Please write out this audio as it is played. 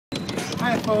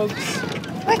Hi, folks.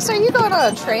 Lex, are you going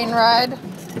on a train ride?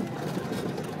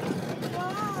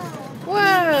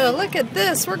 Whoa, look at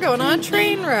this. We're going on a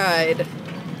train ride.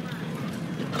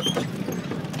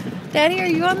 Daddy, are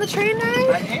you on the train ride?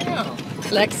 I am.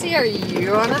 Lexi, are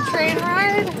you on a train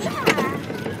ride?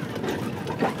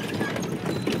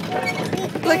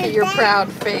 Look at your proud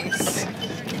face.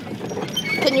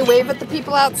 Can you wave at the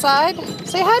people outside?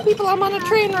 Say, hi people, I'm on a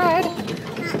train ride.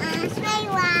 Train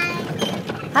ride.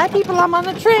 Hi people, I'm on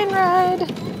a train ride.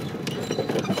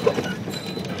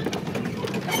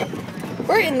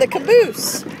 We're in the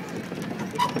caboose.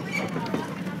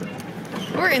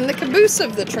 We're in the caboose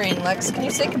of the train, Lex. Can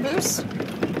you say caboose?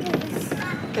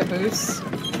 Caboose.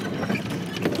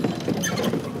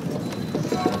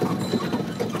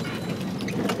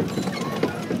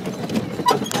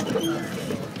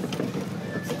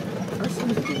 First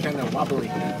seems to be kind of wobbly.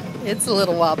 It's a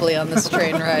little wobbly on this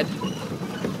train ride.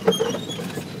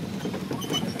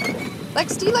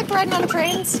 Lex, do you like riding on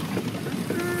trains?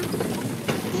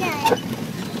 Yeah.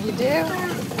 You do?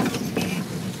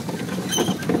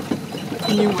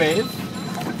 Can you wave?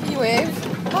 You wave.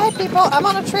 Hi people, I'm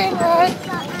on a train ride.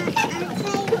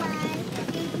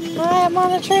 Hi, I'm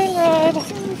on a train ride.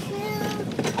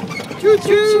 Choo choo!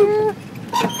 Choo.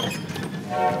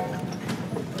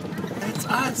 That's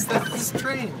us. That's this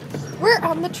train. We're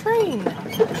on the train.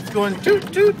 It's going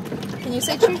toot toot. Can you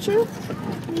say choo choo?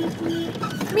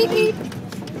 Meep meep.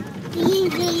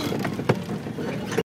 Easy.